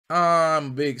I'm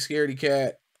a big scaredy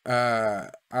cat.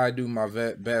 I do my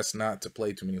best not to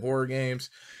play too many horror games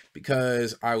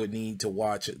because I would need to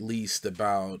watch at least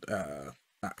about an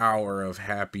hour of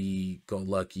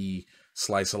happy-go-lucky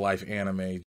slice-of-life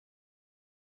anime.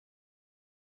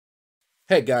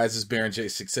 Hey guys, it's Baron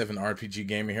J67 RPG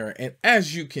Gamer here, and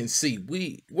as you can see,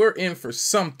 we're in for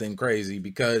something crazy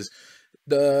because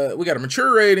we got a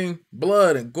mature rating,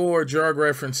 blood and gore, jarg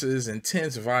references,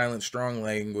 intense violence, strong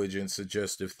language, and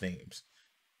suggestive themes,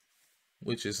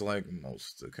 which is like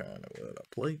most of kind of what I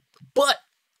play. But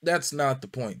that's not the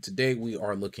point. Today we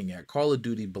are looking at Call of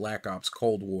Duty Black Ops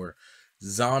Cold War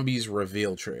Zombies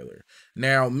Reveal trailer.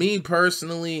 Now, me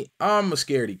personally, I'm a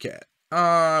scaredy cat.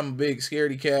 I'm a big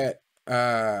scaredy cat.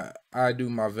 I do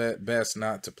my best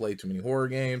not to play too many horror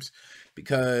games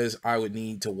because I would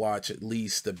need to watch at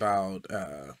least about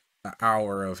an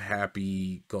hour of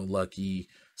happy-go-lucky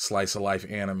slice-of-life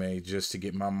anime just to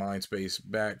get my mind space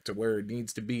back to where it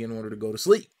needs to be in order to go to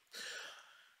sleep.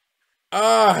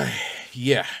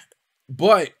 Yeah.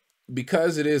 But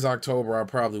because it is October, I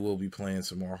probably will be playing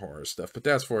some more horror stuff, but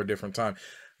that's for a different time.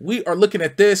 We are looking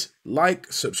at this.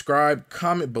 Like, subscribe,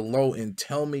 comment below, and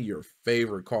tell me your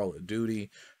favorite Call of Duty.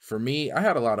 For me, I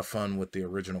had a lot of fun with the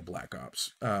original Black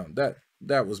Ops.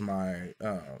 That was my,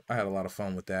 I had a lot of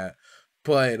fun with that.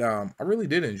 But I really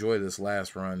did enjoy this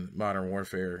last run, Modern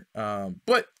Warfare.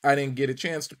 But I didn't get a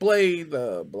chance to play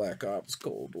the Black Ops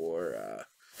Cold War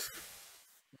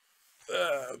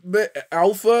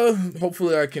alpha.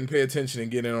 Hopefully I can pay attention and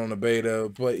get in on the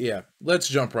beta. But yeah, let's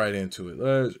jump right into it.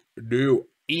 Let's do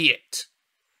it.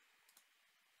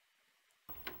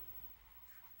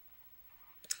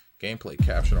 Gameplay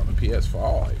captured on the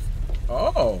PS5.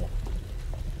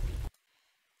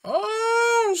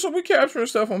 Oh, so we capturing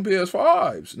stuff on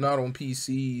PS5s, not on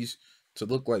PCs to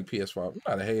look like PS5. I'm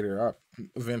not a hater.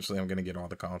 Eventually I'm gonna get all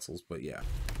the consoles, but yeah.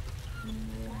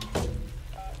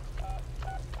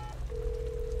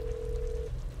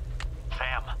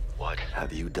 Sam, what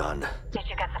have you done? Did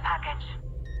you get the package?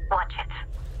 Watch it.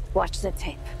 Watch the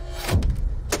tape.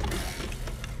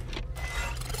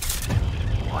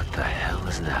 What the hell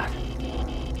is that?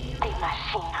 Die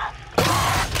Maschine.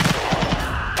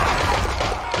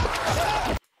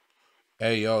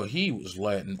 Hey, yo, he was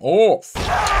letting off.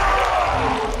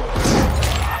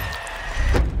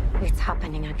 It's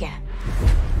happening again.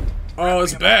 Oh,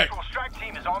 it's back. Strike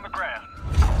team is on the ground.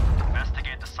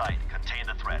 Investigate the site. Contain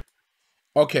the threat.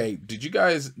 Okay, did you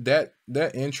guys that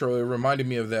intro? It reminded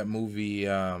me of that movie.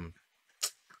 Damn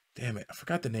it, I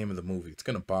forgot the name of the movie. It's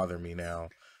gonna bother me now.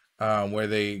 Where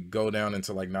they go down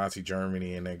into like Nazi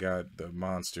Germany and they got the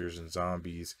monsters and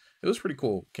zombies. It was pretty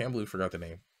cool. Can't believe I forgot the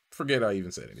name. Forget I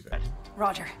even said anything.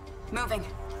 Roger. Moving.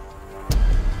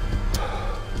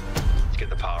 Let's get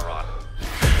the power on.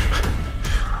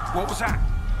 What was that?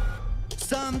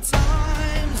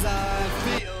 Sometimes I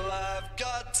feel I've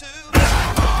got to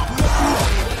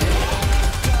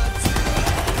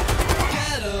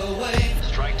get away.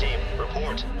 Strike team,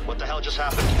 report. What the hell just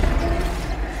happened?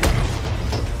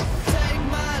 Take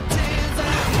my tears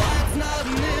and what's not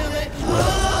nearly.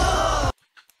 Oh!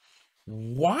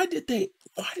 Why did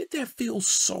that feel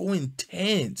so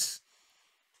intense?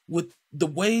 With the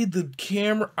way the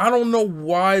camera, I don't know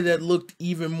why that looked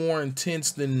even more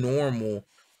intense than normal,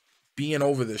 being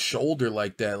over the shoulder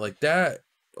like that.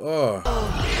 Oh,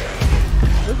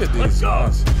 look at these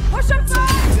guys. Push him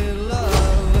back!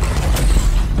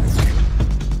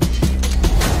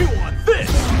 You want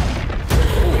this?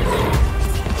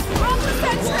 Roll the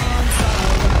sentry!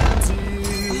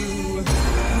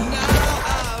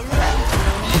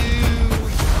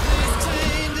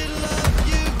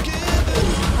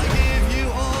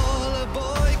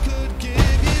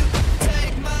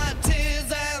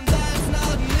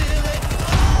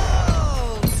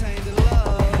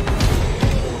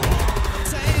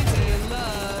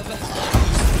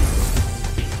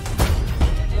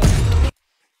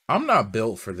 I'm not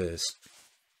built for this.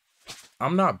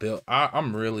 I'm not built.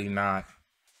 I'm really not.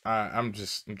 I'm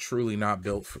truly not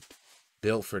built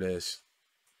for this.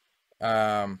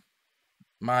 My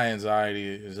anxiety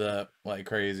is up like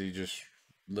crazy. Just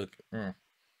look.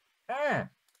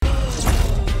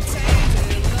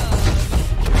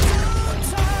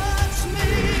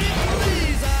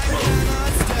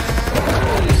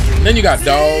 Then you got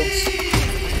dogs.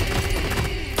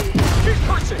 Keep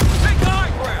pushing. Take the high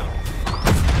ground.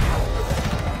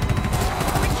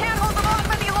 We can't hold them off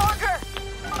any longer!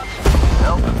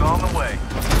 Help is on the way.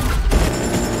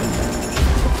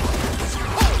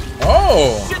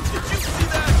 Oh. Shit, did you see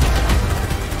that?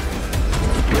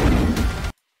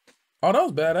 Oh, that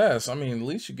was badass. I mean, at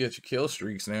least you get your kill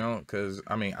streaks now. Because,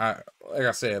 I mean, like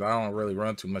I said, I don't really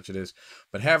run too much of this,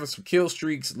 but having some kill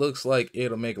streaks looks like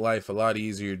it'll make life a lot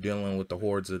easier dealing with the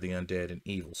hordes of the undead and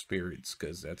evil spirits,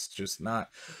 because that's just not.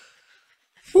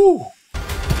 Whew.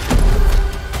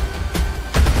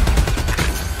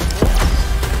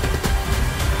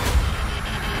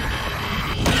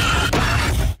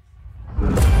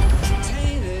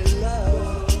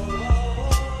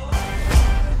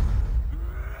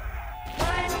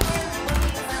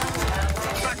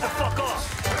 Back the fuck off!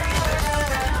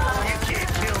 You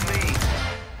can't kill me!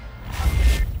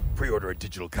 Pre-order a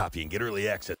digital copy and get early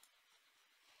access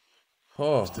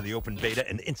Oh. to the open beta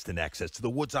and instant access to the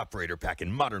Woods Operator Pack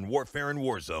in Modern Warfare and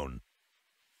Warzone.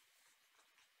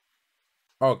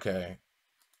 Okay.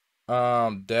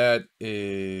 That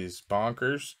is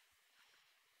bonkers.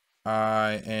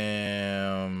 I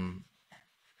am.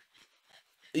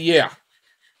 Yeah.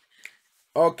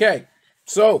 Okay.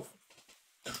 So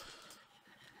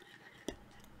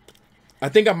I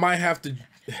think I might have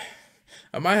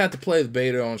to play the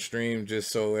beta on stream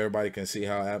just so everybody can see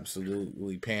how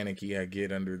absolutely panicky I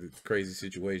get under the crazy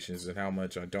situations and how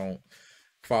much I don't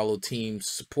follow team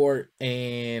support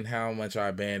and how much I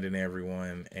abandon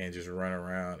everyone and just run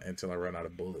around until I run out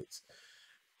of bullets.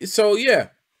 So yeah,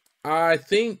 I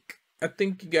think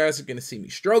you guys are gonna see me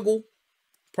struggle.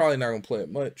 Probably not gonna play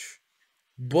it much,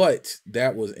 but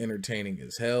that was entertaining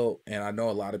as hell. And I know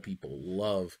a lot of people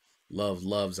love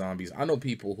zombies. I know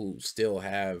people who still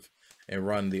have and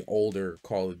run the older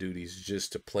Call of Duties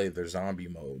just to play their zombie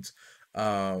modes.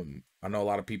 I know a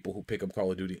lot of people who pick up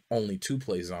Call of Duty only to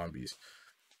play zombies.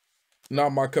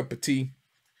 Not my cup of tea,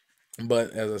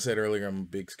 but as I said earlier, I'm a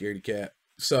big scaredy cat.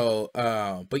 So,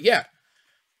 but yeah,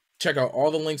 check out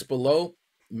all the links below.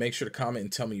 Make sure to comment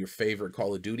and tell me your favorite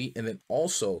Call of Duty. And then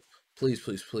also, please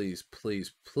hit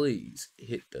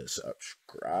the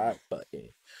subscribe button.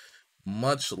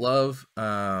 Much love.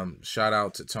 Shout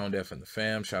out to Tone Deaf and the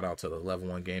fam. Shout out to the Level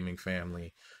 1 Gaming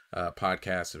family.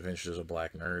 Podcast Adventures of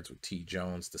Black Nerds with T.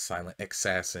 Jones, the silent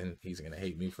assassin. He's gonna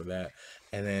hate me for that.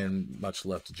 And then much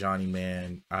love to Johnny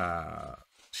Man.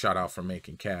 Shout out for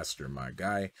making Caster, my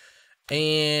guy.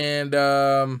 And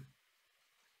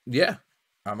yeah,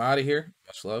 I'm out of here.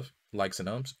 Much love. Likes and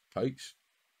ums. Peace.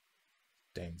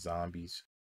 Dang zombies.